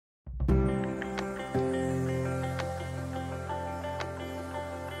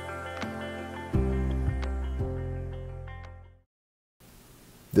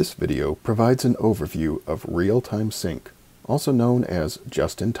This video provides an overview of real-time sync, also known as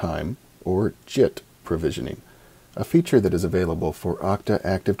just-in-time or JIT provisioning, a feature that is available for Okta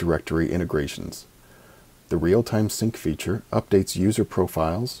Active Directory integrations. The real-time sync feature updates user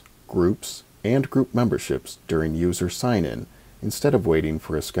profiles, groups, and group memberships during user sign-in instead of waiting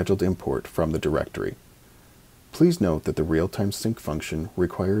for a scheduled import from the directory. Please note that the real-time sync function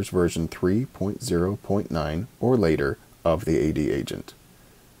requires version 3.0.9 or later of the AD agent.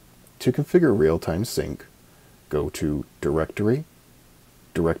 To configure real-time sync, go to Directory,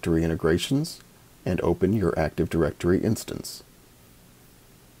 Directory Integrations, and open your Active Directory instance.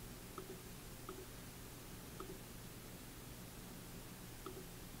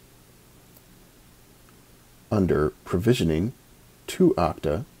 Under Provisioning to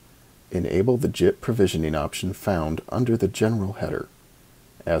Okta, enable the JIT provisioning option found under the General header.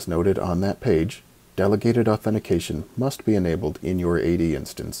 As noted on that page, delegated authentication must be enabled in your AD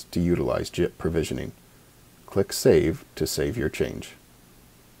instance to utilize JIT provisioning. Click Save to save your change.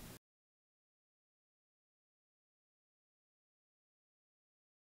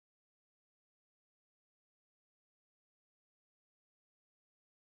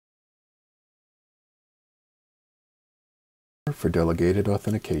 For delegated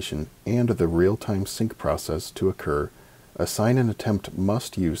authentication and the real-time sync process to occur, a sign-in attempt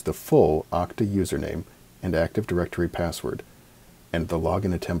must use the full Okta username and Active Directory password, and the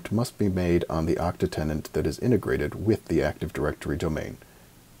login attempt must be made on the Okta tenant that is integrated with the Active Directory domain.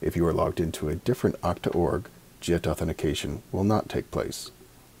 If you are logged into a different Okta org, JIT authentication will not take place.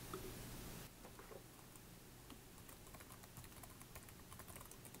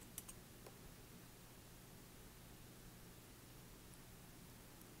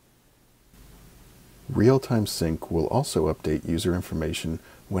 Real-time sync will also update user information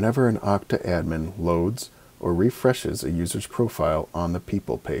whenever an Okta admin loads or refreshes a user's profile on the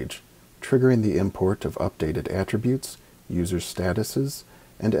People page, triggering the import of updated attributes, user statuses,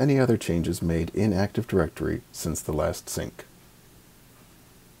 and any other changes made in Active Directory since the last sync.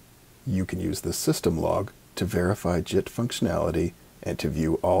 You can use the system log to verify JIT functionality and to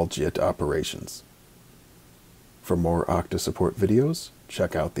view all JIT operations. For more Okta support videos,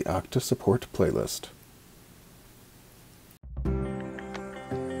 check out the Okta support playlist.